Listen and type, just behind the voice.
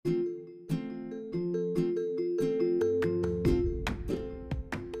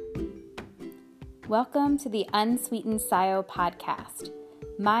Welcome to the Unsweetened SIO podcast.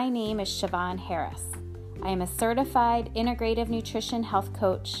 My name is Siobhan Harris. I am a certified integrative nutrition health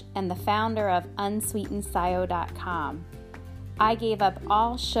coach and the founder of unsweetenedscio.com. I gave up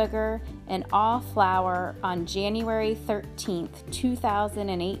all sugar and all flour on January 13th,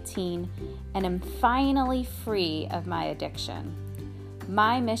 2018, and am finally free of my addiction.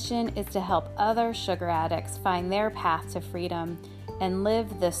 My mission is to help other sugar addicts find their path to freedom and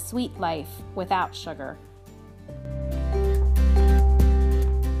live the sweet life without sugar.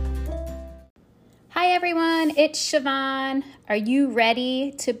 Hi everyone, it's Siobhan. Are you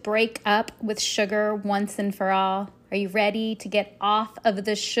ready to break up with sugar once and for all? Are you ready to get off of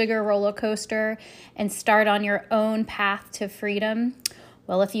the sugar roller coaster and start on your own path to freedom?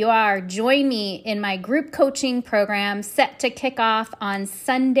 Well, if you are, join me in my group coaching program set to kick off on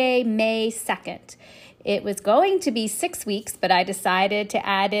Sunday, May 2nd. It was going to be 6 weeks, but I decided to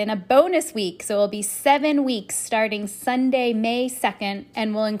add in a bonus week. So it'll be 7 weeks starting Sunday, May 2nd,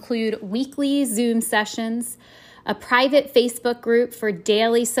 and will include weekly Zoom sessions, a private Facebook group for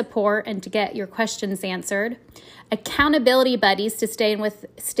daily support and to get your questions answered, accountability buddies to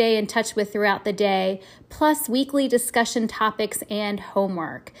stay in touch with throughout the day, plus weekly discussion topics and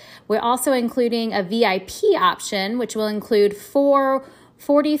homework. We're also including a VIP option, which will include 4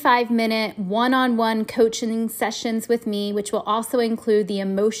 45-minute one-on-one coaching sessions with me, which will also include the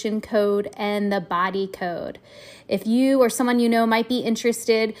emotion code and the body code. If you or someone you know might be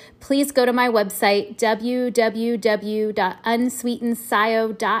interested, please go to my website,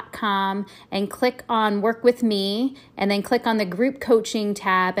 www.unsweetenedscio.com, and click on Work With Me, and then click on the Group Coaching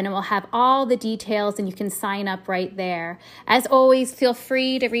tab, and it will have all the details, and you can sign up right there. As always, feel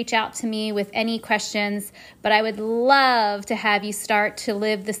free to reach out to me with any questions, but I would love to have you start to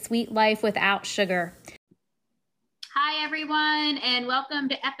live the sweet life without sugar. Hi, everyone, and welcome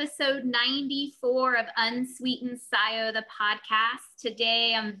to episode 94 of Unsweetened SIO, the podcast.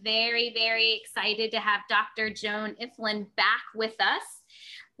 Today, I'm very, very excited to have Dr. Joan Iflin back with us.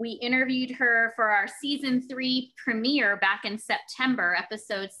 We interviewed her for our season 3 premiere back in September,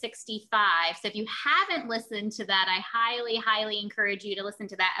 episode 65. So if you haven't listened to that, I highly, highly encourage you to listen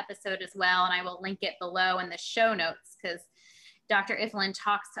to that episode as well. And I will link it below in the show notes because Dr. Iflin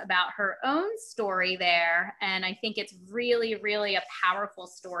talks about her own story there, and I think it's really, really a powerful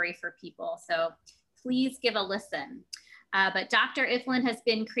story for people. So please give a listen. But Dr. Iflin has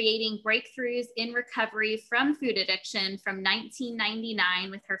been creating breakthroughs in recovery from food addiction from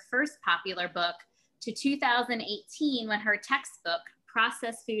 1999 with her first popular book to 2018 when her textbook,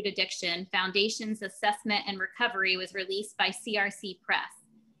 Processed Food Addiction: Foundations, Assessment, and Recovery, was released by CRC Press.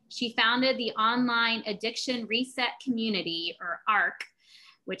 She founded the online Addiction Reset Community, or ARC,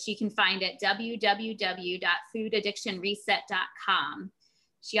 which you can find at www.foodaddictionreset.com.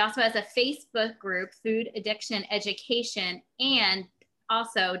 She also has a Facebook group, Food Addiction Education, and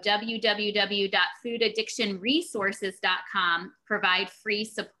also www.foodaddictionresources.com provide free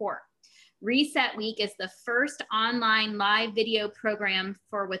support. Reset Week is the first online live video program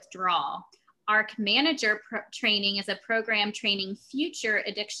for withdrawal. ARC Manager Training is a program training future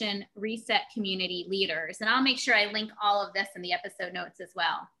addiction reset community leaders. And I'll make sure I link all of this in the episode notes as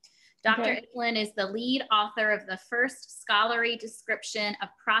well. Dr. Iflin is the lead author of the first scholarly description of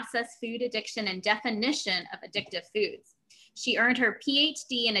processed food addiction and definition of addictive foods. She earned her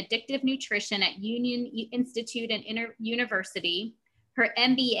PhD in addictive nutrition at Union Institute and University, her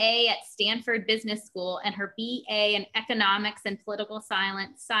MBA at Stanford Business School, and her BA in economics and political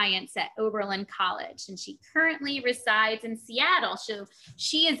science at Oberlin College. And she currently resides in Seattle. So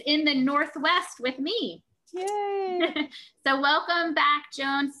she is in the Northwest with me. Yay. So welcome back,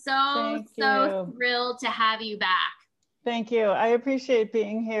 Joan. So thrilled to have you back. Thank you. I appreciate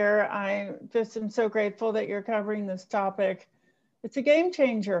being here. I just am so grateful that you're covering this topic. It's a game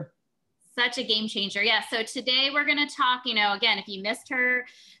changer. Such a game changer. Yeah. So today we're going to talk, again, if you missed her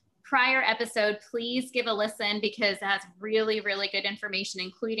prior episode, please give a listen because it has really, really good information,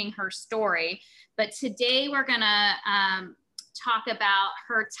 including her story. But today we're going to talk about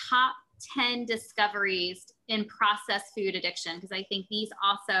her top 10 discoveries in processed food addiction, because I think these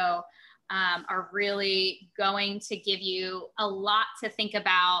also are really going to give you a lot to think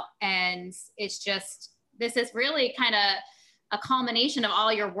about. And it's just, this is really kind of a culmination of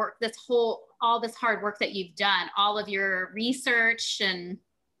all your work, all this hard work that you've done, all of your research. And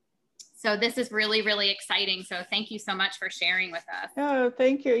so this is really, really exciting. So thank you so much for sharing with us. Oh,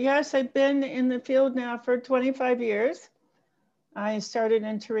 thank you. Yes, I've been in the field now for 25 years. I started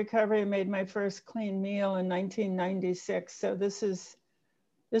into recovery and made my first clean meal in 1996. So this is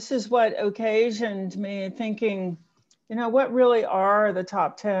what occasioned me thinking, what really are the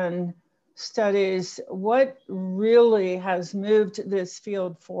top 10 studies, what really has moved this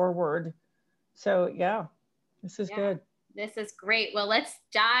field forward. So yeah, this is good. This is great. Well, let's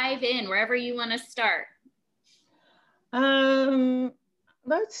dive in wherever you want to start.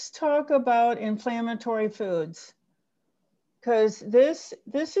 Let's talk about inflammatory foods, because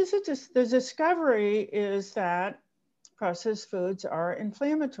the discovery is that processed foods are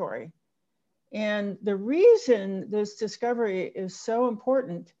inflammatory. And the reason this discovery is so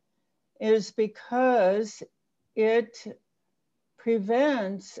important is because it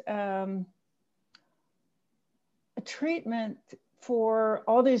prevents a treatment for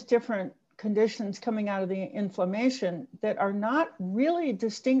all these different conditions coming out of the inflammation that are not really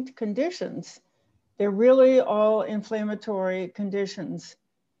distinct conditions. They're really all inflammatory conditions.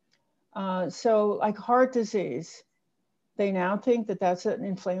 So like heart disease, they now think that that's an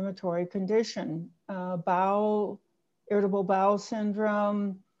inflammatory condition. Irritable bowel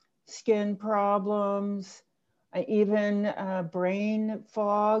syndrome, skin problems, even brain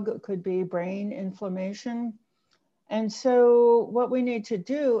fog could be brain inflammation. And so what we need to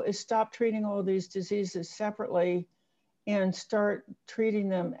do is stop treating all these diseases separately and start treating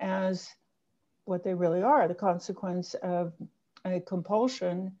them as what they really are, the consequence of a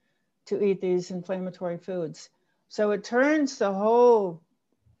compulsion to eat these inflammatory foods. So it turns the whole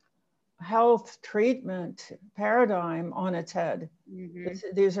health treatment paradigm on its head.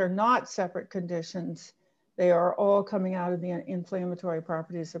 Mm-hmm. These are not separate conditions. They are all coming out of the inflammatory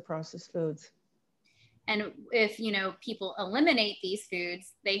properties of processed foods. And if, people eliminate these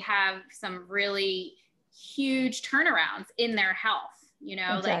foods, they have some really huge turnarounds in their health,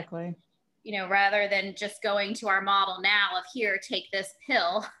 Exactly. Rather than just going to our model now of here, take this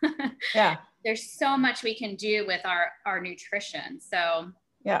pill. Yeah. There's so much we can do with our nutrition. So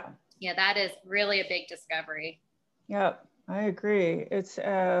yeah, that is really a big discovery. Yeah, I agree. It's,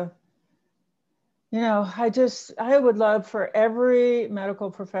 I would love for every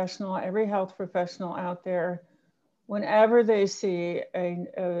medical professional, every health professional out there, whenever they see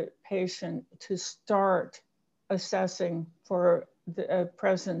a patient, to start assessing for the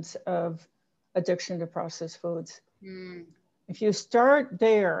presence of addiction to processed foods. Mm. If you start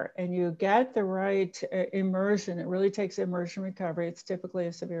there and you get the right immersion, it really takes immersion recovery. It's typically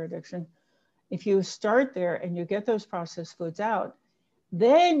a severe addiction. If you start there and you get those processed foods out,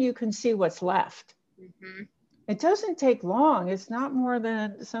 then you can see what's left. Mm-hmm. It doesn't take long. It's not more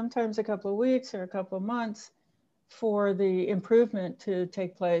than sometimes a couple of weeks or a couple of months for the improvement to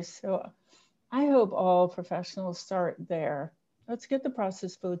take place. So I hope all professionals start there. Let's get the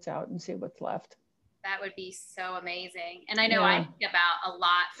processed foods out and see what's left. That would be so amazing. And I know I think about a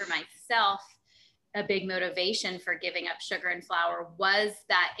lot for myself. A big motivation for giving up sugar and flour was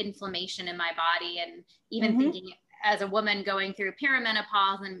that inflammation in my body. And even thinking as a woman going through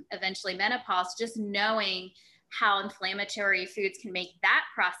perimenopause and eventually menopause, just knowing how inflammatory foods can make that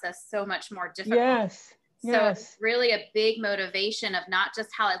process so much more difficult. Yes. So it's really a big motivation of not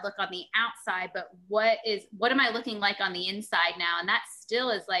just how I look on the outside, but what am I looking like on the inside now? And that still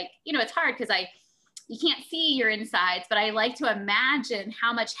is like, it's hard because you can't see your insides, but I like to imagine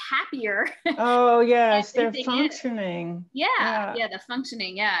how much happier. Oh yes, they're functioning. Yeah, the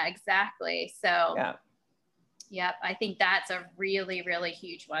functioning. Yeah, exactly. So yeah, I think that's a really, really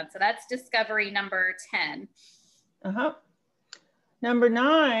huge one. So that's discovery number 10. Number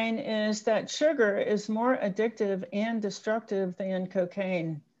 9 is that sugar is more addictive and destructive than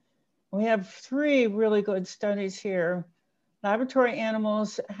cocaine. We have 3 really good studies here. Laboratory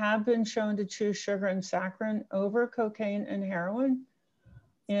animals have been shown to choose sugar and saccharin over cocaine and heroin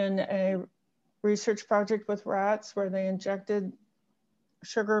in a research project with rats where they injected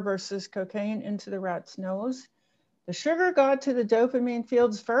sugar versus cocaine into the rat's nose. The sugar got to the dopamine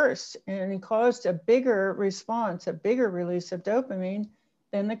fields first, and it caused a bigger response, a bigger release of dopamine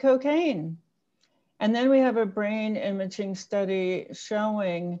than the cocaine. And then we have a brain imaging study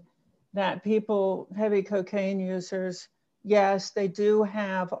showing that heavy cocaine users, yes, they do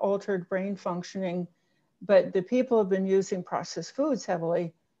have altered brain functioning, but the people who have been using processed foods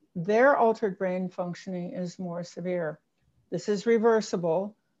heavily, their altered brain functioning is more severe. This is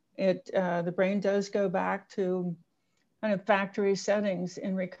reversible. The brain does go back to kind of factory settings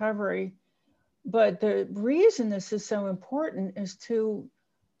in recovery. But the reason this is so important is to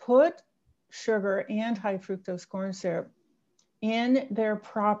put sugar and high fructose corn syrup in their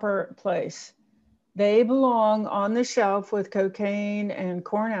proper place. They belong on the shelf with cocaine and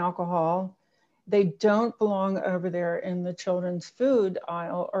corn alcohol. They don't belong over there in the children's food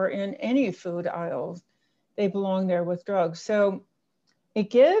aisle or in any food aisles. They belong there with drugs. So it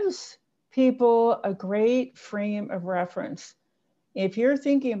gives people a great frame of reference. If you're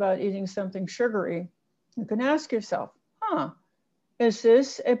thinking about eating something sugary, you can ask yourself, is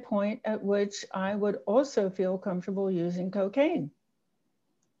this a point at which I would also feel comfortable using cocaine?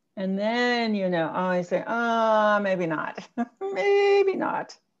 And then, I say, maybe not, maybe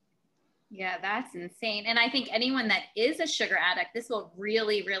not. Yeah, that's insane. And I think anyone that is a sugar addict, this will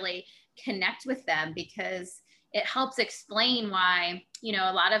really, really connect with them, because it helps explain why,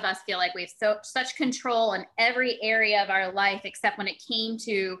 a lot of us feel like we have such control in every area of our life, except when it came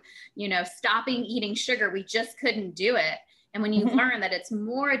to, stopping eating sugar, we just couldn't do it. And when you learn that it's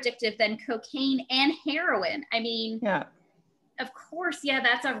more addictive than cocaine and heroin, I mean, yeah, of course, yeah,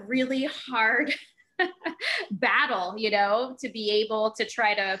 that's a really hard battle, to be able to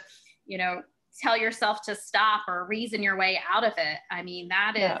try to, tell yourself to stop or reason your way out of it. I mean,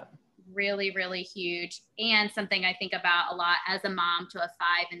 that is really, really huge, and something I think about a lot as a mom to a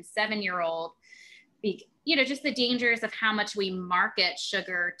 5 and 7-year-old. Just the dangers of how much we market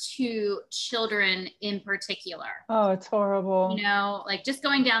sugar to children in particular. Oh, it's horrible. Like just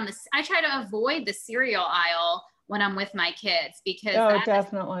going down this, I try to avoid the cereal aisle when I'm with my kids, because that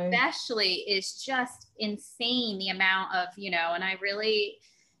definitely especially is just insane, the amount of, and I really,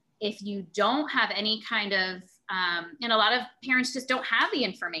 if you don't have any kind of, and a lot of parents just don't have the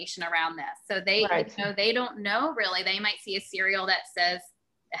information around this. So they, they don't know really. They might see a cereal that says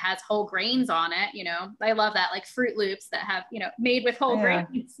it has whole grains on it. I love that, like Fruit Loops that have, made with whole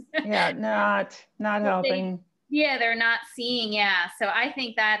grains. not helping. They're not seeing. Yeah. So I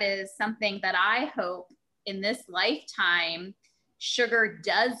think that is something that I hope in this lifetime, sugar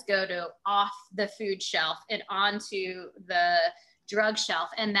does go to off the food shelf and onto the drug shelf,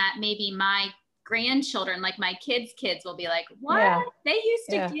 and that maybe my grandchildren, like my kids' will be like, what? Yeah. They used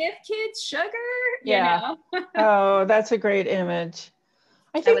to give kids sugar? Oh, that's a great image.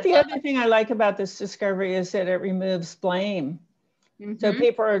 I think the other thing I like about this discovery is that it removes blame. Mm-hmm. So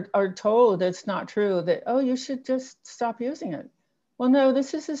people are told it's not true, that, oh, you should just stop using it. Well, no,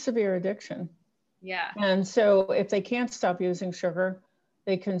 this is a severe addiction. Yeah. And so if they can't stop using sugar,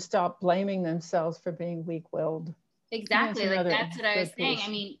 they can stop blaming themselves for being weak-willed. Exactly. Like that's what I was saying. I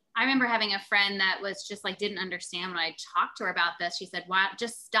mean, I remember having a friend that was just like, didn't understand when I talked to her about this. She said, why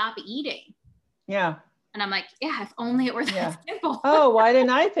just stop eating? Yeah. And I'm like, yeah, if only it were that simple. Oh, why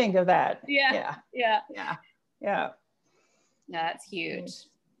didn't I think of that? Yeah. That's huge.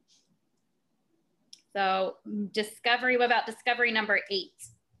 So discovery, what about discovery number 8?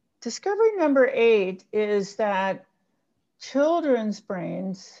 Discovery number 8 is that children's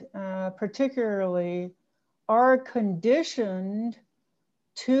brains, particularly, are conditioned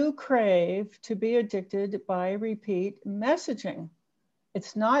to crave, to be addicted by repeat messaging.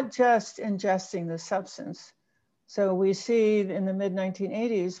 It's not just ingesting the substance. So we see in the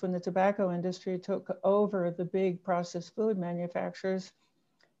mid-1980s, when the tobacco industry took over the big processed food manufacturers,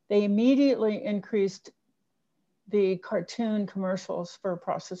 they immediately increased the cartoon commercials for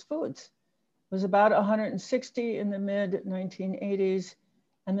processed foods. It was about 160 in the mid-1980s,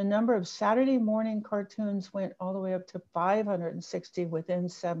 and the number of Saturday morning cartoons went all the way up to 560 within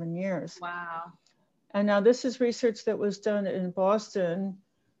 7 years. Wow. And now this is research that was done in Boston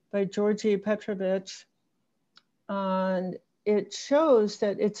by Georgi Petrovich. And it shows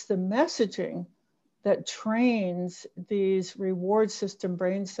that it's the messaging that trains these reward system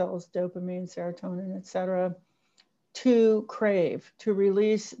brain cells, dopamine, serotonin, et cetera, to crave, to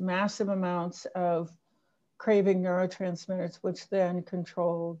release massive amounts of craving neurotransmitters, which then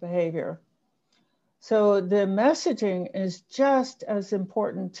control behavior. So the messaging is just as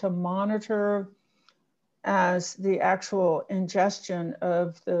important to monitor as the actual ingestion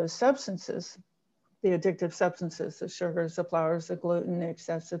of the substances, the addictive substances, the sugars, the flours, the gluten, the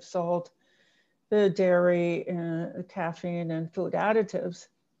excessive salt, the dairy, and caffeine, and food additives.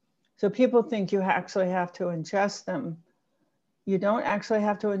 So people think you actually have to ingest them. You don't actually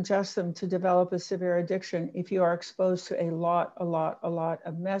have to ingest them to develop a severe addiction if you are exposed to a lot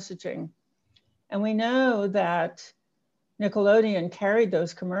of messaging. And we know that Nickelodeon carried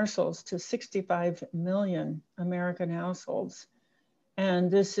those commercials to 65 million American households. And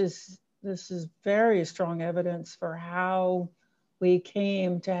this is very strong evidence for how we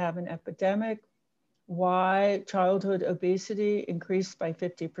came to have an epidemic, why childhood obesity increased by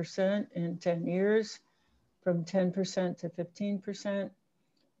 50% in 10 years, from 10% to 15%,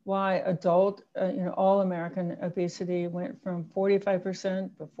 why adult, all American obesity went from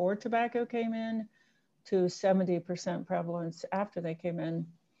 45% before tobacco came in to 70% prevalence after they came in,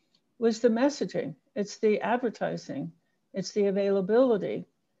 was the messaging. It's the advertising. It's the availability.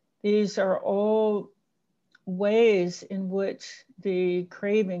 These are all ways in which the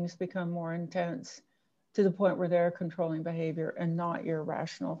cravings become more intense. to the point where they're controlling behavior and not your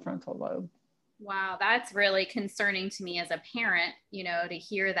rational frontal lobe. Wow, that's really concerning to me as a parent, you know, to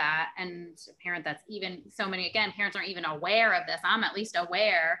hear that. And a parent that's even so many, again, parents aren't even aware of this. I'm at least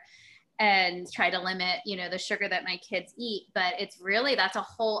aware and try to limit, you know, the sugar that my kids eat. But it's really, that's a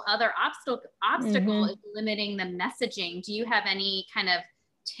whole other obstacle is limiting the messaging. Do you have any kind of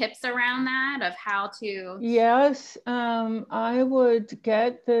tips around that of how to? Yes, I would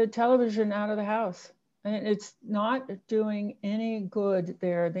get the television out of the house. And it's not doing any good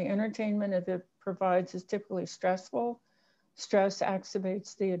there. The entertainment it provides is typically stressful. Stress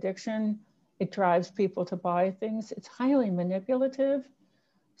activates the addiction. It drives people to buy things. It's highly manipulative.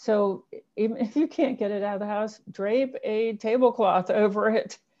 So even if you can't get it out of the house, drape a tablecloth over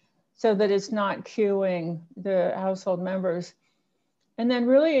it so that it's not cueing the household members. And then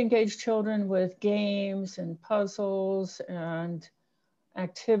really engage children with games and puzzles and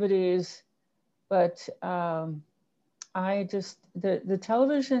activities. But the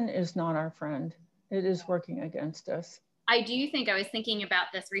television is not our friend. It is working against us. I do think I was thinking about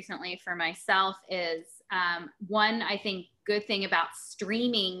this recently for myself is one, I think good thing about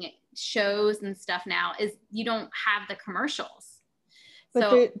streaming shows and stuff now is you don't have the commercials.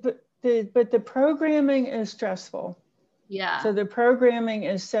 But the programming is stressful. Yeah. So the programming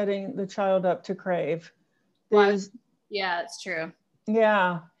is setting the child up to crave. Yeah, it's true.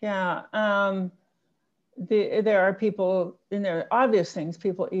 Yeah. There are people, and there are obvious things,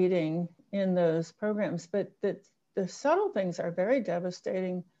 people eating in those programs, but the subtle things are very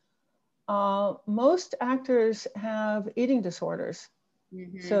devastating. Most actors have eating disorders.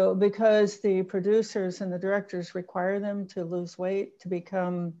 So because the producers and the directors require them to lose weight, to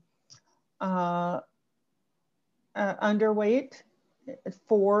become underweight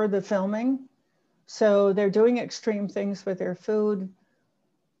for the filming. So they're doing extreme things with their food.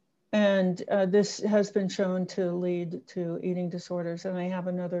 And this has been shown to lead to eating disorders. And I have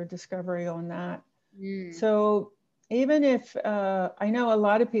another discovery on that. So even if, I know a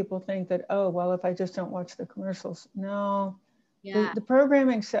lot of people think that, oh, well, if I just don't watch the commercials. No, the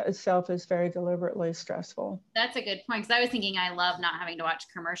programming itself is very deliberately stressful. That's a good point. Because I was thinking I love not having to watch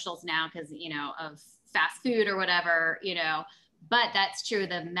commercials now because, you know, of fast food or whatever, you know, but that's true.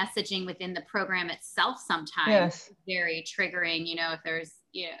 The messaging within the program itself sometimes is very triggering, you know, if there's,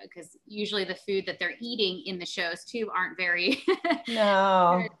 you know, because usually the food that they're eating in the shows too aren't very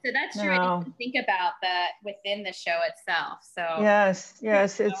no. So that's true. I didn't think about that within the show itself. So yes,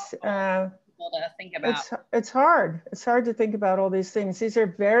 it's to think about. It's hard. It's hard to think about all these things. These are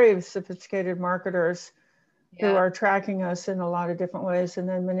very sophisticated marketers who are tracking us in a lot of different ways and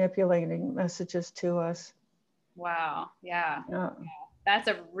then manipulating messages to us. Wow. Yeah. That's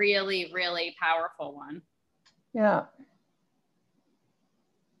a really, really powerful one. Yeah.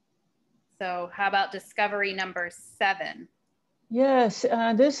 So how about discovery number 7? Yes,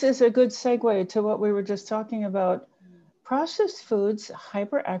 this is a good segue to what we were just talking about. Processed foods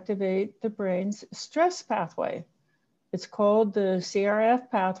hyperactivate the brain's stress pathway. It's called the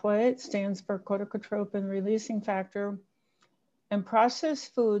CRF pathway. It stands for corticotropin releasing factor. And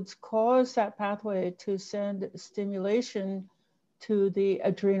processed foods cause that pathway to send stimulation to the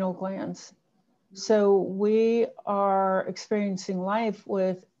adrenal glands. So we are experiencing life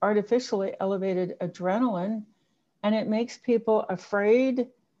with artificially elevated adrenaline, and it makes people afraid,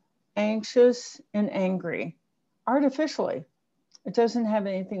 anxious, and angry. Artificially. It doesn't have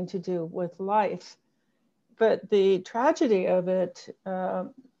anything to do with life. But the tragedy of it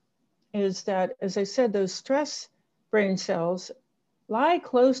is that, as I said, those stress brain cells lie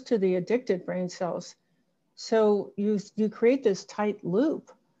close to the addicted brain cells. So you create this tight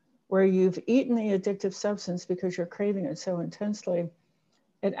loop where you've eaten the addictive substance because you're craving it so intensely.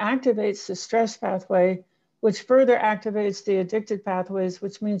 It activates the stress pathway, which further activates the addicted pathways,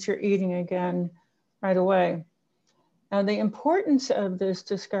 which means you're eating again right away. Now, the importance of this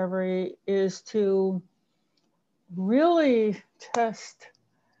discovery is to really just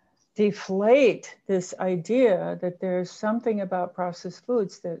deflate this idea that there's something about processed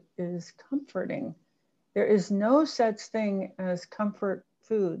foods that is comforting. There is no such thing as comfort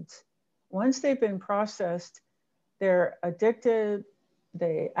foods. Once they've been processed, they're addicted,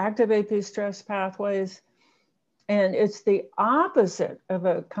 they activate these stress pathways, and it's the opposite of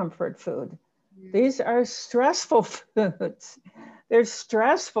a comfort food. These are stressful foods. They're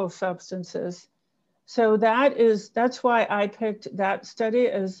stressful substances. So that's why I picked that study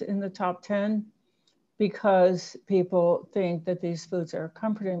as in the top 10, because people think that these foods are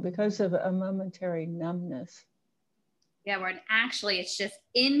comforting because of a momentary numbness. Yeah, where actually it's just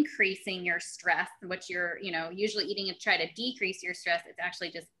increasing your stress, which you're, you know, usually eating to try to decrease your stress. It's actually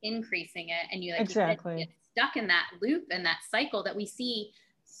just increasing it. And you, like you said, Exactly. get stuck in that loop and that cycle that we see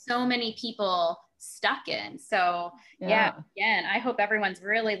so many people stuck in. So yeah, again, I hope everyone's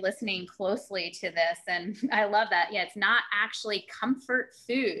really listening closely to this. And I love that. Yeah, it's not actually comfort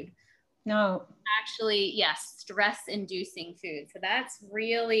food. No. Actually, yes, stress inducing food. So that's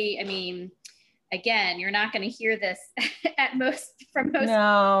really, I mean, again, you're not going to hear this at most from most.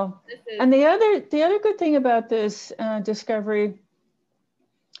 No. And the other good thing about this discovery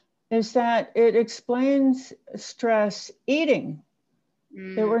is that it explains stress eating.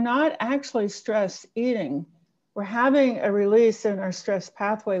 That we're not actually stress eating. We're having a release in our stress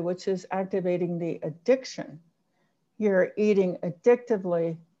pathway, which is activating the addiction. You're eating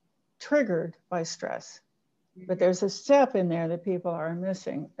addictively triggered by stress. But there's a step in there that people are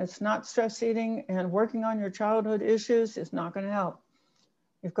missing. It's not stress eating, and working on your childhood issues is not going to help.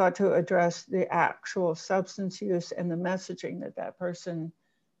 You've got to address the actual substance use and the messaging that that person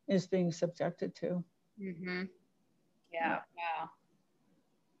is being subjected to. Mm-hmm. Yeah. Wow.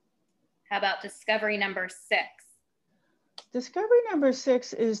 How about discovery number 6? Discovery number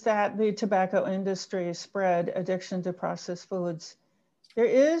 6 is that the tobacco industry spread addiction to processed foods. There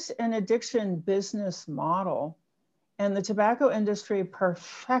is an addiction business model, and the tobacco industry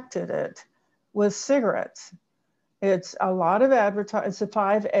perfected it with cigarettes. It's a lot of advertising, it's the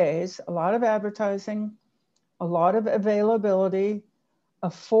 5 A's, a lot of advertising, a lot of availability,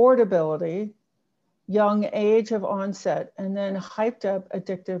 affordability, young age of onset, and then hyped up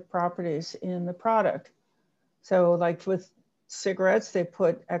addictive properties in the product. So like with cigarettes, they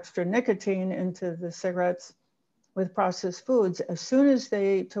put extra nicotine into the cigarettes. With processed foods, as soon as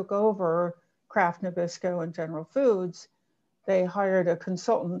they took over Kraft, Nabisco, and General Foods, they hired a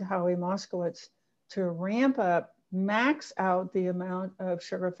consultant, Howie Moskowitz, to ramp up, max out the amount of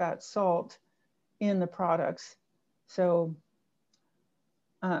sugar, fat, salt in the products. So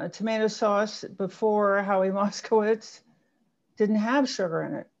tomato sauce before Howie Moskowitz didn't have sugar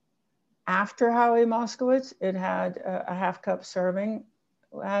in it. After Howie Moskowitz, it had a half cup serving,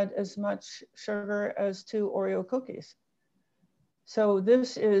 had as much sugar as 2 Oreo cookies. So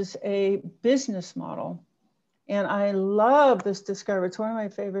this is a business model. And I love this discovery. It's one of my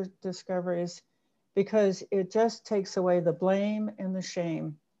favorite discoveries because it just takes away the blame and the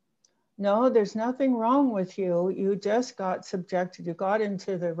shame. No, there's nothing wrong with you. You just got subjected, you got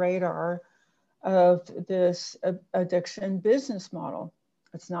into the radar of this addiction business model.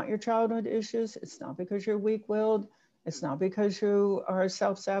 It's not your childhood issues. It's not because you're weak-willed. It's not because you are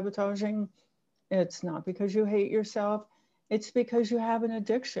self-sabotaging. It's not because you hate yourself. It's because you have an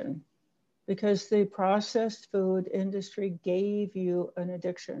addiction, because the processed food industry gave you an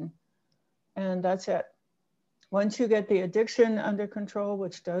addiction. And that's it. Once you get the addiction under control,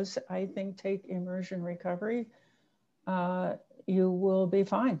 which does, I think, take immersion recovery, you will be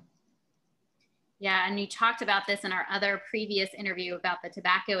fine. Yeah, and you talked about this in our other previous interview about the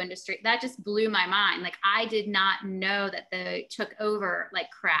tobacco industry. That just blew my mind. Like, I did not know that they took over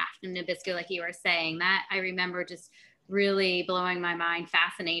like Kraft and Nabisco, like you were saying. That I remember just really blowing my mind,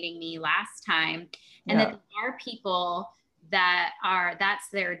 fascinating me last time. And that there are people that are, that's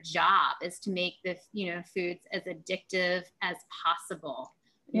their job, is to make the, you know, foods as addictive as possible.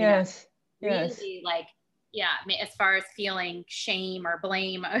 Yes. Really, like, yeah, as far as feeling shame or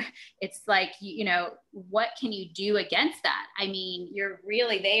blame, it's like, you know, what can you do against that? I mean,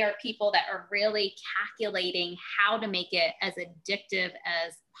 they are people that are really calculating how to make it as addictive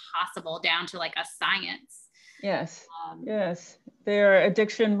as possible, down to like a science. Yes. Yes. They are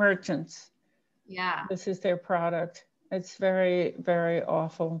addiction merchants. Yeah. This is their product. It's very, very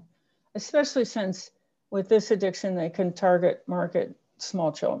awful, especially since with this addiction, they can target market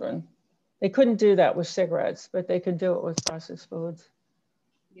small children. They couldn't do that with cigarettes, but they could do it with processed foods.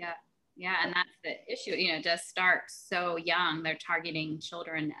 Yeah. Yeah. And that's the issue, you know, it does start so young. They're targeting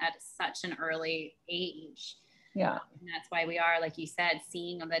children at such an early age. Yeah. And that's why we are, like you said,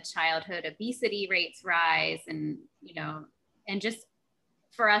 seeing the childhood obesity rates rise, and, you know, and just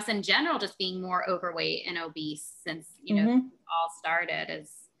for us in general, just being more overweight and obese since, you know, all started is,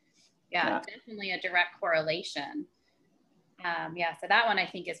 definitely a direct correlation. So that one I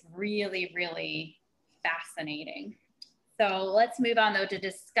think is really, really fascinating. So let's move on though to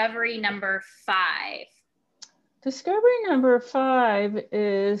discovery number 5. Discovery number 5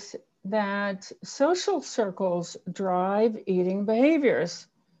 is that social circles drive eating behaviors.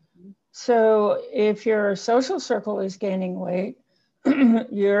 So if your social circle is gaining weight,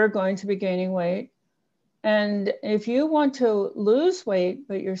 you're going to be gaining weight. And if you want to lose weight,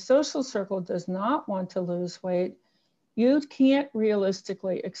 but your social circle does not want to lose weight, You can't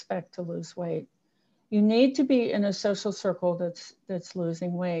realistically expect to lose weight. You need to be in a social circle that's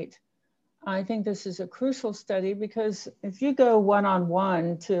losing weight. I think this is a crucial study because if you go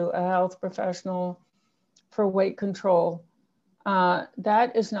one-on-one to a health professional for weight control,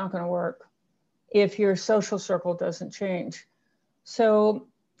 that is not going to work if your social circle doesn't change. So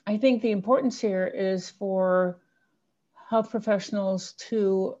I think the importance here is for health professionals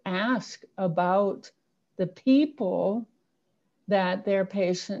to ask about the people that their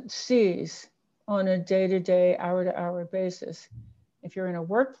patient sees on a day-to-day, hour-to-hour basis. If you're in a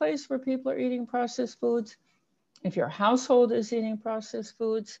workplace where people are eating processed foods, if your household is eating processed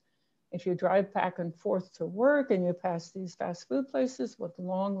foods, if you drive back and forth to work and you pass these fast food places with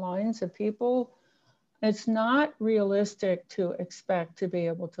long lines of people, it's not realistic to expect to be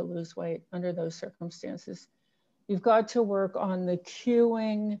able to lose weight under those circumstances. You've got to work on the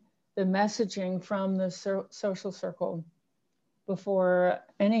cueing, the messaging from the social circle before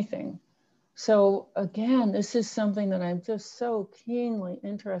anything. So again, this is something that I'm just so keenly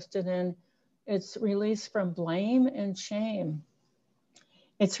interested in. It's release from blame and shame.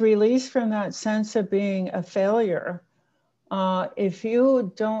 It's release from that sense of being a failure. If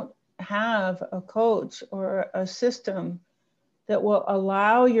you don't have a coach or a system that will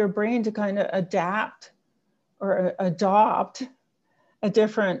allow your brain to kind of adapt or adopt a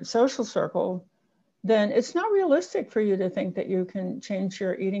different social circle, then it's not realistic for you to think that you can change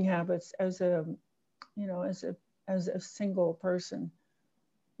your eating habits as a, you know, as a single person.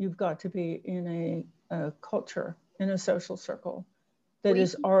 You've got to be in a culture, in a social circle that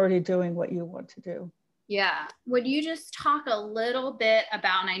is already doing what you want to do. Yeah. Would you just talk a little bit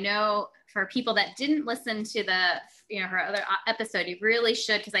about, and I know for people that didn't listen to her other episode, you really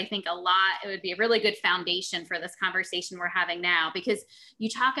should, because I think it would be a really good foundation for this conversation we're having now, because you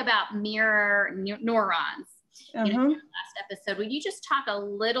talk about mirror neurons in the last episode. Would you just talk a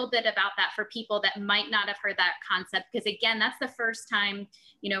little bit about that for people that might not have heard that concept? Because again, that's the first time,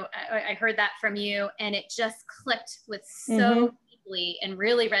 I heard that from you, and it just clicked with so deeply and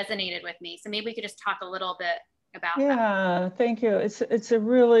really resonated with me. So maybe we could just talk a little bit about that. Yeah, thank you. It's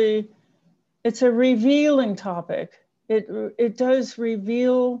a revealing topic. It does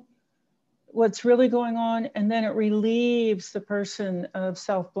reveal what's really going on, and then it relieves the person of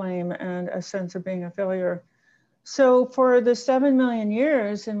self-blame and a sense of being a failure. So for the 7 million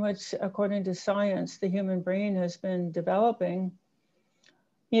years in which, according to science, the human brain has been developing,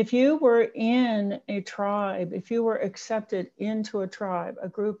 if you were in a tribe, if you were accepted into a tribe, a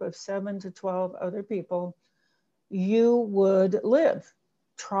group of 7 to 12 other people, you would live.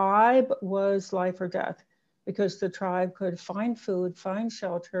 Tribe was life or death, because the tribe could find food, find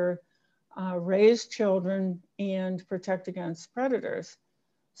shelter, raise children, and protect against predators.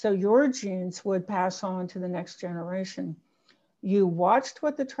 So your genes would pass on to the next generation. You watched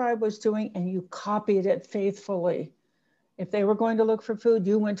what the tribe was doing and you copied it faithfully. If they were going to look for food,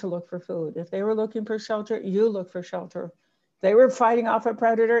 you went to look for food. If they were looking for shelter, you looked for shelter. If they were fighting off a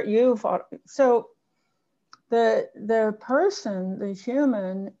predator, you fought. So the person, the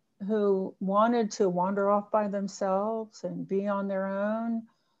human who wanted to wander off by themselves and be on their own,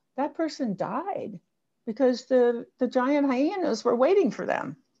 that person died because the giant hyenas were waiting for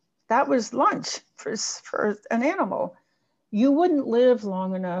them. That was lunch for an animal. You wouldn't live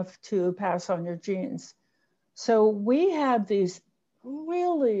long enough to pass on your genes. So we have these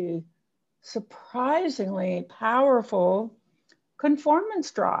really surprisingly powerful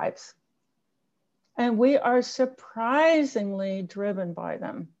conformance drives, and we are surprisingly driven by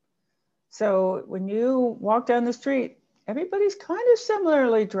them. So when you walk down the street, everybody's kind of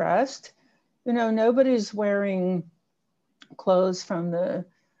similarly dressed. Nobody's wearing clothes from the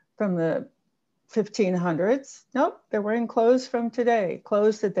 1500s. Nope, they're wearing clothes from today,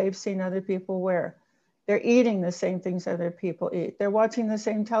 clothes that they've seen other people wear. They're eating the same things other people eat. They're watching the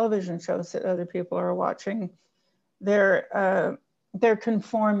same television shows that other people are watching. They're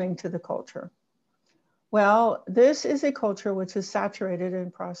conforming to the culture. Well, this is a culture which is saturated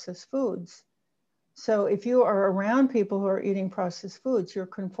in processed foods. So if you are around people who are eating processed foods, your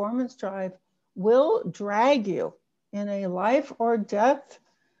conformance drive will drag you in a life or death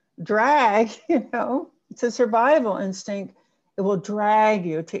drag. It's a survival instinct. It will drag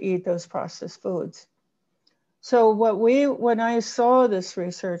you to eat those processed foods. So when I saw this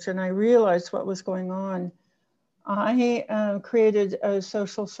research and I realized what was going on, I created a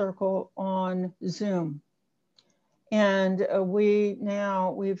social circle on Zoom. And we've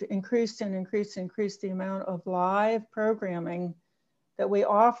increased the amount of live programming that we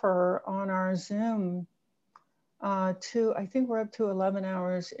offer on our Zoom I think we're up to 11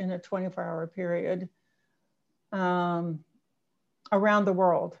 hours in a 24-hour period. around the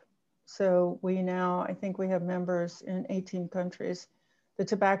world. So we now, I think we have members in 18 countries. The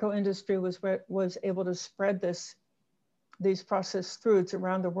tobacco industry was able to spread these processed foods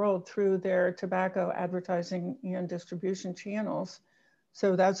around the world through their tobacco advertising and distribution channels.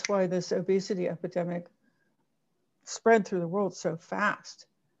 So that's why this obesity epidemic spread through the world so fast.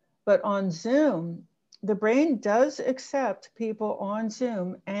 But on Zoom, the brain does accept people on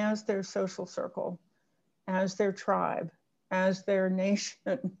Zoom as their social circle, as their tribe, as their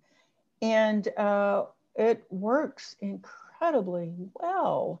nation. And it works incredibly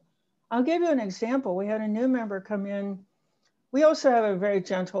well. I'll give you an example. We had a new member come in. We also have a very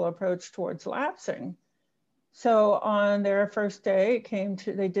gentle approach towards lapsing. So on their first day,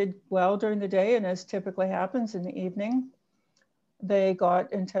 they did well during the day, and as typically happens in the evening, they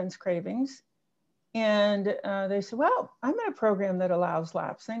got intense cravings. And they said, well, I'm in a program that allows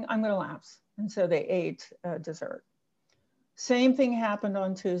lapsing. I'm going to lapse. And so they ate dessert. Same thing happened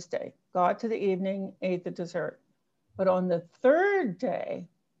on Tuesday. Got to the evening, ate the dessert. But on the third day,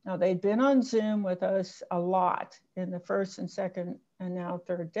 now they'd been on Zoom with us a lot in the first and second and now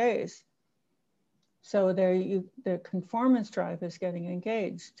third days. So the conformance drive is getting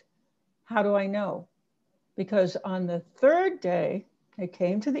engaged. How do I know? Because on the third day, it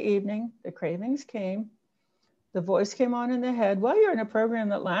came to the evening, the cravings came, the voice came on in the head, well, you're in a program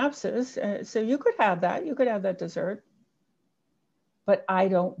that lapses, so you could have that dessert, but I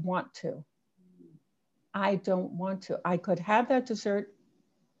don't want to. I don't want to. I could have that dessert,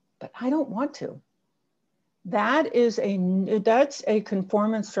 but I don't want to. That's a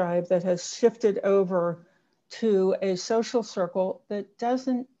conformance drive that has shifted over to a social circle that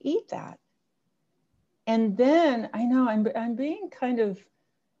doesn't eat that. And then I know I'm being kind of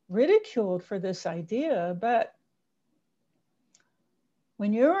ridiculed for this idea, but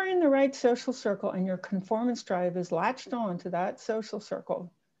when you're in the right social circle and your conformance drive is latched on to that social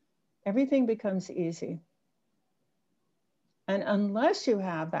circle, everything becomes easy. And unless you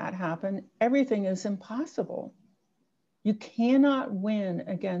have that happen, everything is impossible. You cannot win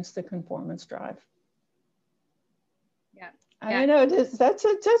against the conformance drive. Yeah. I know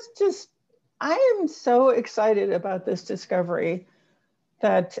I am so excited about this discovery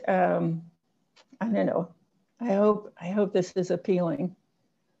that I don't know. I hope this is appealing.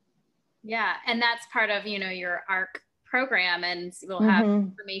 Yeah, and that's part of your ARC program, and we'll have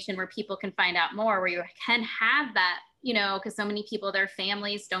information where people can find out more, where you can have that, because so many people, their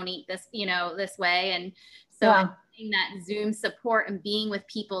families don't eat this, this way, and so having that Zoom support and being with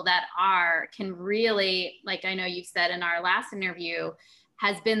people that can really, like I know you've said in our last interview,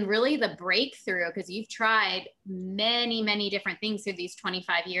 has been really the breakthrough, because you've tried many, many different things through these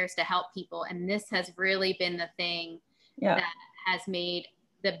 25 years to help people. And this has really been the thing that has made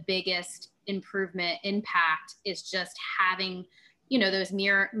the biggest impact, is just having, those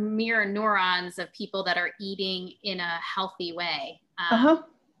mirror neurons of people that are eating in a healthy way. So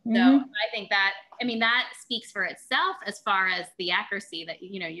I think that speaks for itself as far as the accuracy that,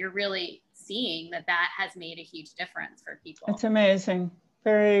 you're really seeing that has made a huge difference for people. It's amazing.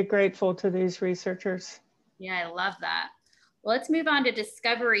 Very grateful to these researchers. Yeah, I love that. Well, let's move on to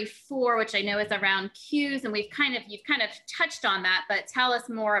Discovery 4, which I know is around cues, and you've kind of touched on that, but tell us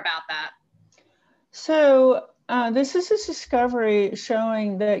more about that. So this is a discovery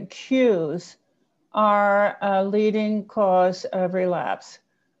showing that cues are a leading cause of relapse.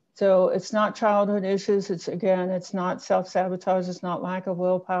 So it's not childhood issues. It's not self-sabotage. It's not lack of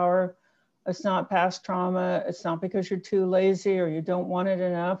willpower. It's not past trauma. It's not because you're too lazy or you don't want it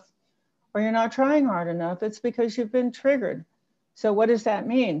enough or you're not trying hard enough. It's because you've been triggered. So what does that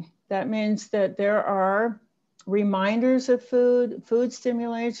mean? That means that there are reminders of food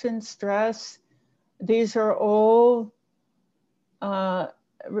stimulation, stress. These are all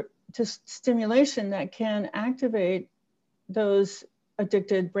just stimulation that can activate those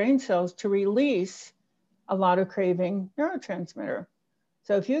addicted brain cells to release a lot of craving neurotransmitter.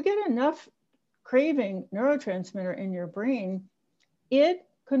 So if you get enough craving neurotransmitter in your brain, it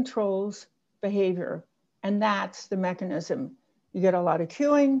controls behavior. And that's the mechanism. You get a lot of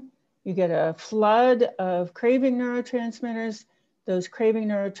cueing, you get a flood of craving neurotransmitters. Those craving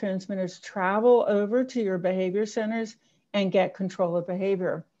neurotransmitters travel over to your behavior centers and get control of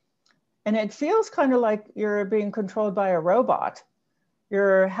behavior. And it feels kind of like you're being controlled by a robot.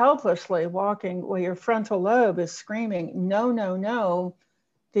 You're helplessly walking while your frontal lobe is screaming, no, no, no.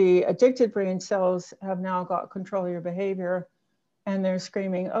 The addicted brain cells have now got control of your behavior, and they're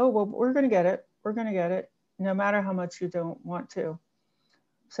screaming, oh, well, we're going to get it. We're going to get it, no matter how much you don't want to.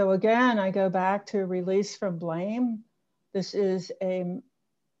 So again, I go back to release from blame. This is a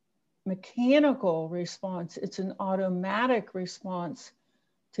mechanical response. It's an automatic response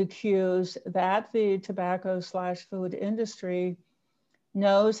to cues that the tobacco/food industry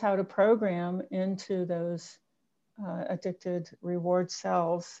knows how to program into those addicted reward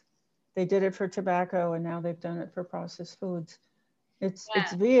cells. They did it for tobacco, and now they've done it for processed foods. It's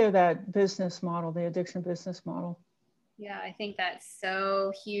via that business model, the addiction business model. Yeah, I think that's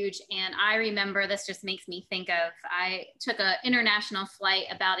so huge. And I remember, this just makes me think of, I took an international flight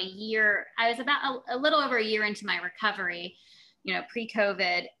about a year. I was about a little over a year into my recovery, you know,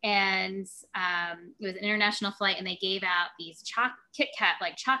 pre-COVID. And it was an international flight, and they gave out these Kit Kat,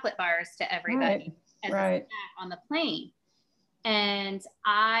 like chocolate bars to everybody as a snack on the plane. And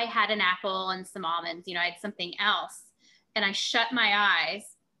I had an apple and some almonds, you know, I had something else. And I shut my eyes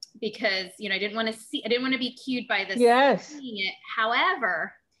because, you know, I didn't want to be cued by this. Yes.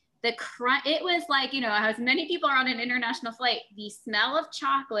 However, it was like, you know, as many people are on an international flight, the smell of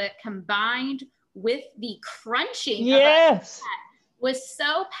chocolate combined with the crunching yes. was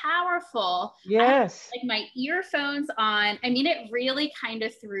so powerful. Yes. I had, like, my earphones on. I mean, it really kind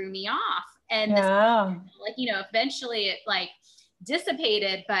of threw me off. And like, you know, eventually it like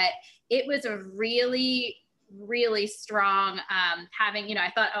dissipated, but it was a really, really strong having, you know,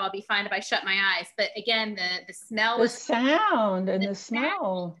 I thought, oh, I'll be fine if I shut my eyes. But again, the smell, the sound and the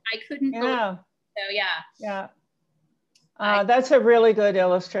smell. I couldn't believe it. So yeah. That's a really good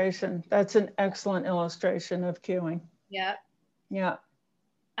illustration. That's an excellent illustration of cueing. Yep. Yeah.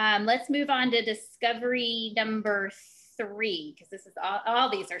 Let's move on to discovery number 3, because this is all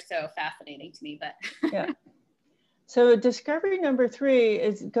these are so fascinating to me. But yeah. So discovery number 3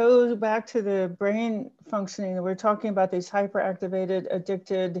 goes back to the brain functioning. We're talking about these hyperactivated,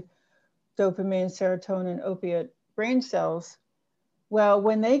 addicted dopamine, serotonin, opiate brain cells. Well,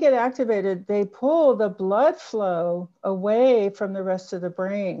 when they get activated, they pull the blood flow away from the rest of the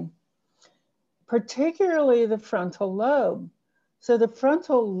brain, particularly the frontal lobe. So the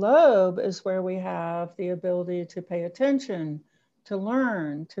frontal lobe is where we have the ability to pay attention, to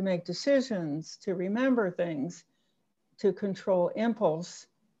learn, to make decisions, to remember things, to control impulse,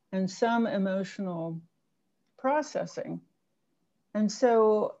 and some emotional processing. And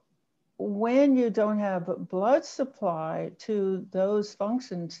so when you don't have blood supply to those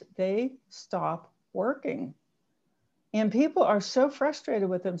functions, they stop working. And people are so frustrated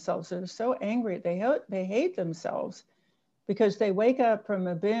with themselves. They're so angry. They hate themselves because they wake up from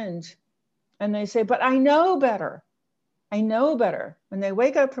a binge and they say, but I know better. I know better. When they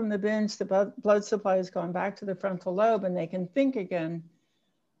wake up from the binge, the blood supply has gone back to the frontal lobe and they can think again.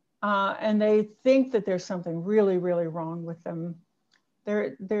 And they think that there's something really, really wrong with them.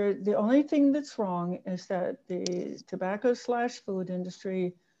 The only thing that's wrong is that the tobacco/food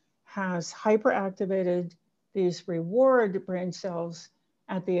industry has hyperactivated these reward brain cells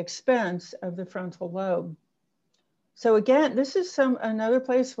at the expense of the frontal lobe. So again, this is another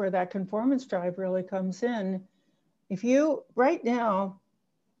place where that conformance drive really comes in. If you, right now,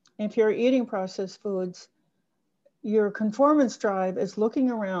 if you're eating processed foods, your conformance drive is looking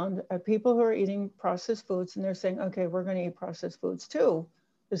around at people who are eating processed foods and they're saying, okay, we're going to eat processed foods too,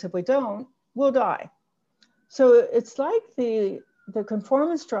 because if we don't, we'll die. So it's like the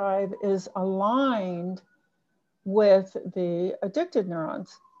conformance drive is aligned with the addicted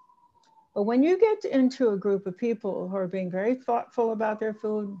neurons. But when you get into a group of people who are being very thoughtful about their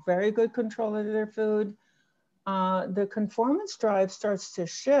food, very good control of their food, the conformance drive starts to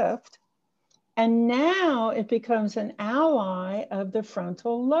shift. And now it becomes an ally of the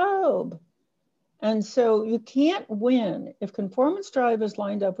frontal lobe. And so you can't win. If conformance drive is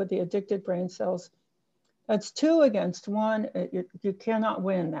lined up with the addicted brain cells, that's 2 against 1. You cannot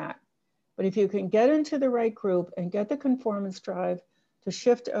win that. But if you can get into the right group and get the conformance drive to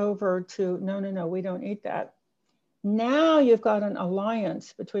shift over to, no, we don't eat that. Now you've got an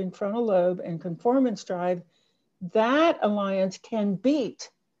alliance between frontal lobe and conformance drive. That alliance can beat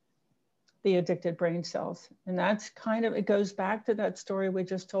the addicted brain cells. And that's kind of, it goes back to that story we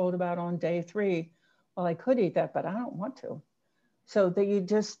just told about on day 3. Well, I could eat that, but I don't want to. So that you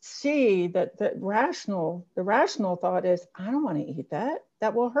just see that the rational thought is, I don't want to eat that.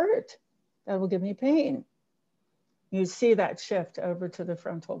 That will hurt. That will give me pain. You see that shift over to the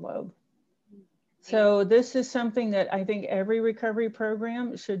frontal lobe. So this is something that I think every recovery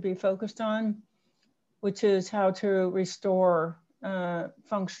program should be focused on, which is how to restore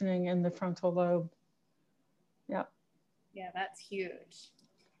functioning in the frontal lobe. Yeah. Yeah, that's huge.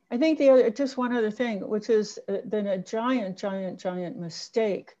 I think just one other thing, which is then a giant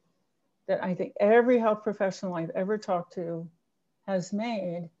mistake that I think every health professional I've ever talked to has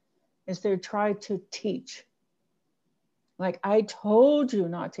made, is they tried to teach. Like, I told you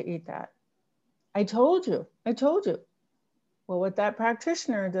not to eat that. I told you. Well, what that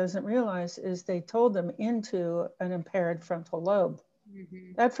practitioner doesn't realize is they told them into an impaired frontal lobe.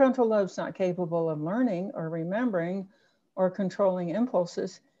 Mm-hmm. That frontal lobe's not capable of learning or remembering or controlling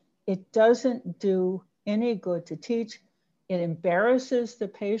impulses. It doesn't do any good to teach. It embarrasses the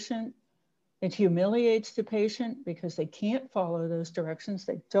patient. It humiliates the patient because they can't follow those directions.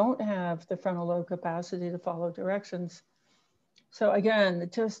 They don't have the frontal lobe capacity to follow directions. So again,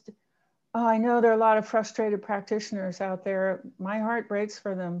 I know there are a lot of frustrated practitioners out there. My heart breaks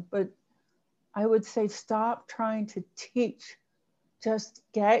for them, but I would say stop trying to teach. Just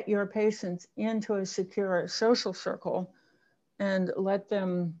get your patients into a secure social circle and let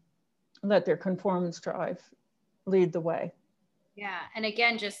their conformance drive lead the way. Yeah. And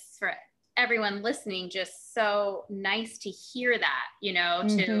again, just for everyone listening, just so nice to hear that,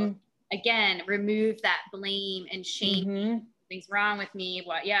 to, again, remove that blame and shame. Something's wrong with me.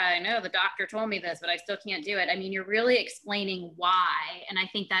 Well, yeah, I know the doctor told me this, but I still can't do it. I mean, you're really explaining why. And I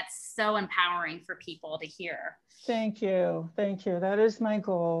think that's so empowering for people to hear. Thank you. That is my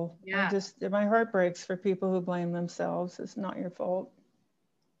goal. Yeah. My heart breaks for people who blame themselves. It's not your fault.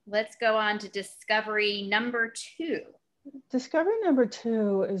 Let's go on to discovery number 2. Discovery number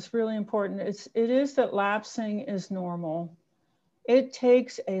 2 is really important. It is that lapsing is normal. It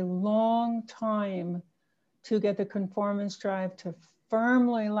takes a long time to get the conformance drive to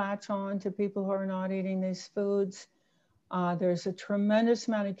firmly latch on to people who are not eating these foods. There's a tremendous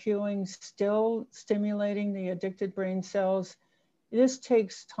amount of cueing still stimulating the addicted brain cells. This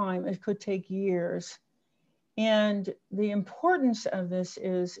takes time. It could take years. And the importance of this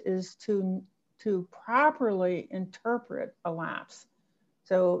is to properly interpret a lapse.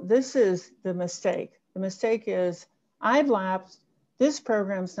 So this is the mistake. The mistake is, I've lapsed, this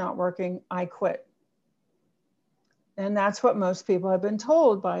program's not working, I quit. And that's what most people have been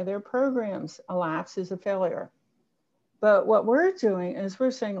told by their programs. A lapse is a failure. But what we're doing is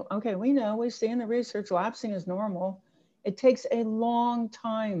we're saying, okay, we see in the research, lapsing is normal. It takes a long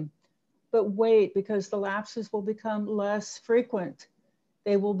time, but wait, because the lapses will become less frequent.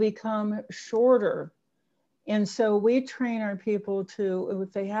 They will become shorter. And so we train our people to,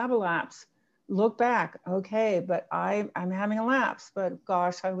 if they have a lapse, look back. Okay, but I'm having a lapse, but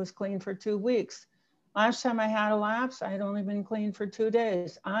gosh, I was clean for 2 weeks. Last time I had a lapse, I had only been clean for 2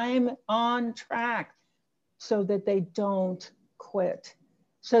 days. I'm on track, so that they don't quit,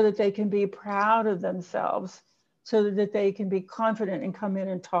 so that they can be proud of themselves, so that they can be confident and come in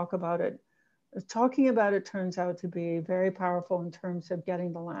and talk about it. Talking about it turns out to be very powerful in terms of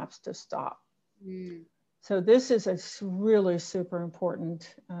getting the lapse to stop. So this is a really super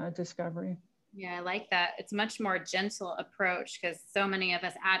important discovery. Yeah, I like that. It's much more gentle approach because so many of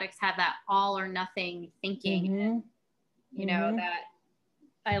us addicts have that all or nothing thinking. And, that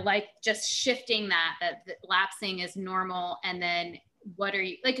I like just shifting that lapsing is normal. And then what are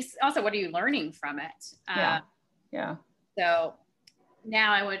you learning from it? Yeah. So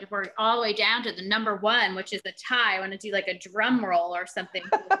now I would work all the way down to the number 1, which is a tie. I want to do like a drum roll or something.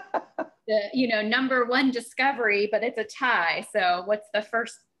 The number 1 discovery, but it's a tie. So what's the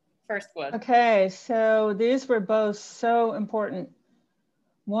first one? Okay, so these were both so important.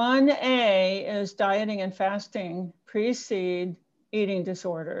 1A is dieting and fasting precede eating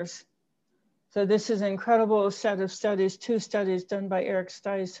disorders. So this is an incredible set of studies, 2 studies done by Eric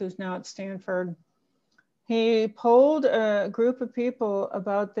Stice, who's now at Stanford. He polled a group of people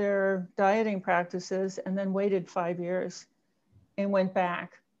about their dieting practices and then waited 5 years and went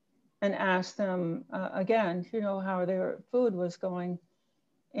back and asked them again, how their food was going.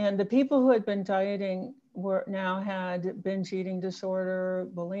 And the people who had been dieting now had binge eating disorder,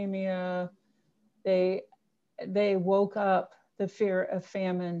 bulimia. They woke up the fear of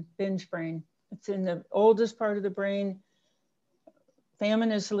famine, binge brain. It's in the oldest part of the brain.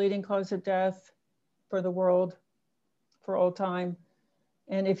 Famine is the leading cause of death for the world for all time.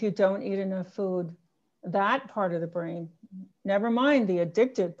 And if you don't eat enough food, that part of the brain, never mind the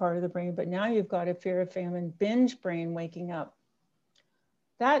addicted part of the brain, but now you've got a fear of famine, binge brain waking up.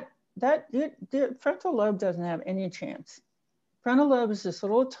 The frontal lobe doesn't have any chance. Frontal lobe is this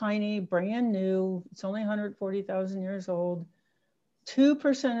little tiny, brand new, it's only 140,000 years old,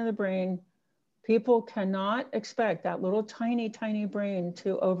 2% of the brain. People cannot expect that little tiny, tiny brain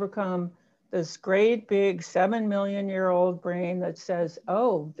to overcome this great big 7 million year old brain that says,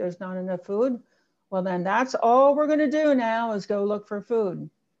 oh, there's not enough food. Well, then that's all we're going to do now is go look for food.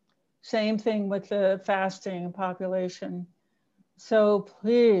 Same thing with the fasting population. So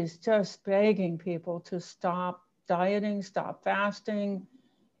please, just begging people to stop dieting, stop fasting,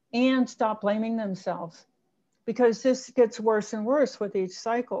 and stop blaming themselves. because this gets worse and worse with each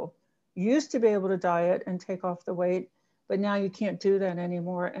cycle. You used to be able to diet and take off the weight, but now you can't do that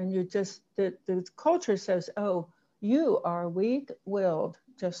anymore. And you just, the culture says, oh, you are weak-willed,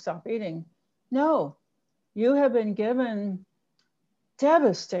 just stop eating. No, you have been given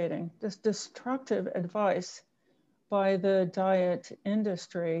devastating, this destructive advice by the diet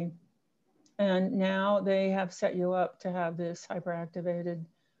industry. And now they have set you up to have this hyperactivated,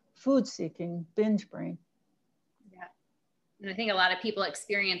 food-seeking binge brain. Yeah. And I think a lot of people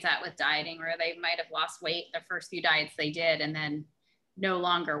experience that with dieting, where they might have lost weight the first few diets they did and then no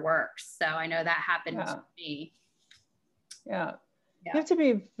longer works. So I know that happened to me. Yeah. You have to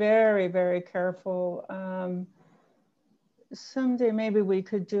be very, very careful. Someday maybe we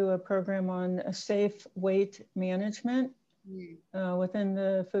could do a program on a safe weight management within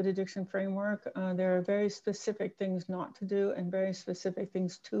the food addiction framework. There are very specific things not to do and very specific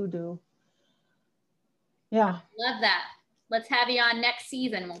things to do. Yeah. Love that. Let's have you on next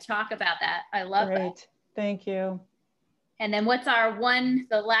season. We'll talk about that. I love that. Great. Thank you. And then what's our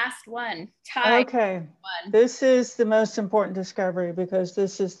the last one? Okay. This is the most important discovery, because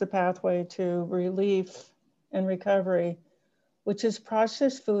this is the pathway to relief and recovery, which is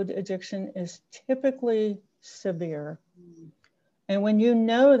processed food addiction is typically severe. And when you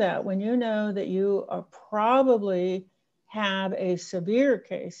know that you are probably have a severe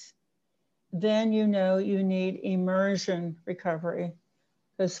case, then you know you need immersion recovery.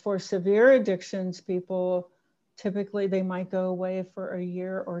 Because for severe addictions, people typically, they might go away for a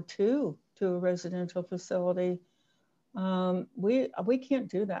year or two to a residential facility. We can't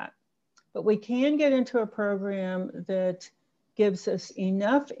do that, but we can get into a program that gives us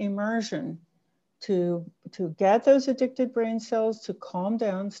enough immersion to get those addicted brain cells to calm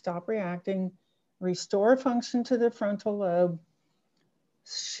down, stop reacting, restore function to the frontal lobe,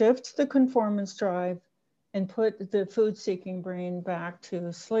 shift the conformance drive, and put the food-seeking brain back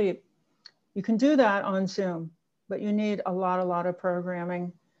to sleep. You can do that on Zoom, but you need a lot of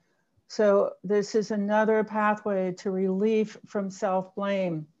programming. So this is another pathway to relief from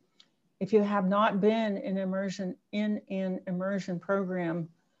self-blame. If you have not been in an immersion program,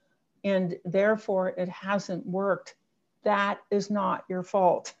 and therefore it hasn't worked, that is not your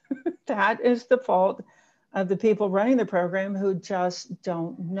fault. That is the fault of the people running the program who just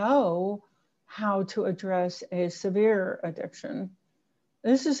don't know how to address a severe addiction.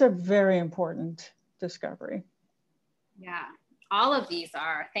 This is a very important discovery. Yeah, all of these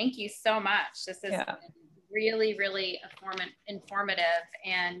are. Thank you so much. This is really, really informative.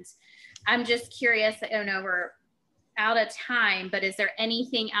 And I'm just curious, I know we're out of time, but is there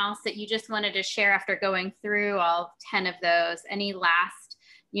anything else that you just wanted to share after going through all 10 of those? Any last,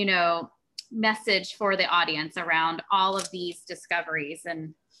 message for the audience around all of these discoveries?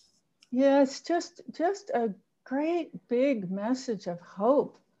 And yes, just a great big message of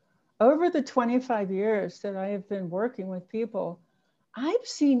hope. Over the 25 years that I have been working with people, I've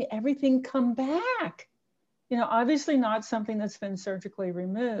seen everything come back. Obviously not something that's been surgically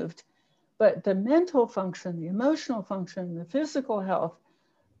removed, but the mental function, the emotional function, the physical health,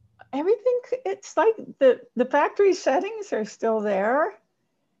 everything, it's like the factory settings are still there.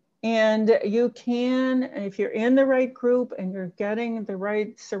 And you can, if you're in the right group and you're getting the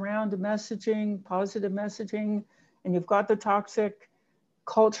right surround messaging, positive messaging, and you've got the toxic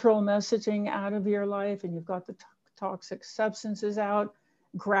cultural messaging out of your life, and you've got the toxic substances out,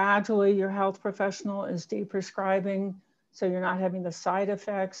 gradually your health professional is deprescribing, so you're not having the side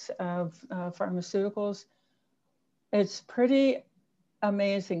effects of pharmaceuticals. It's pretty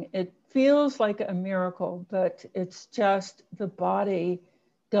amazing. It feels like a miracle, but it's just the body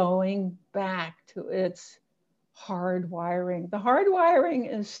going back to its hardwiring. The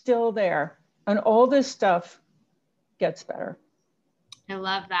hardwiring is still there, and all this stuff gets better. I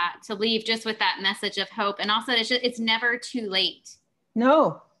love that, to leave just with that message of hope. And also it's never too late.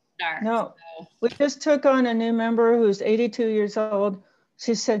 No. We just took on a new member who's 82 years old.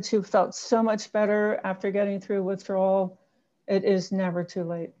 She said she felt so much better after getting through withdrawal. It is never too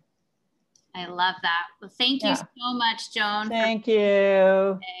late. I love that. Well, thank you so much, Joan. Thank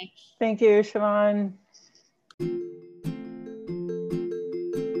you. Thank you, Siobhan.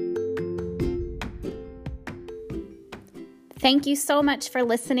 Thank you so much for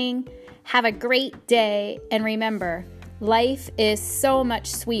listening. Have a great day. And remember, life is so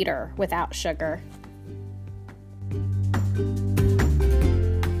much sweeter without sugar.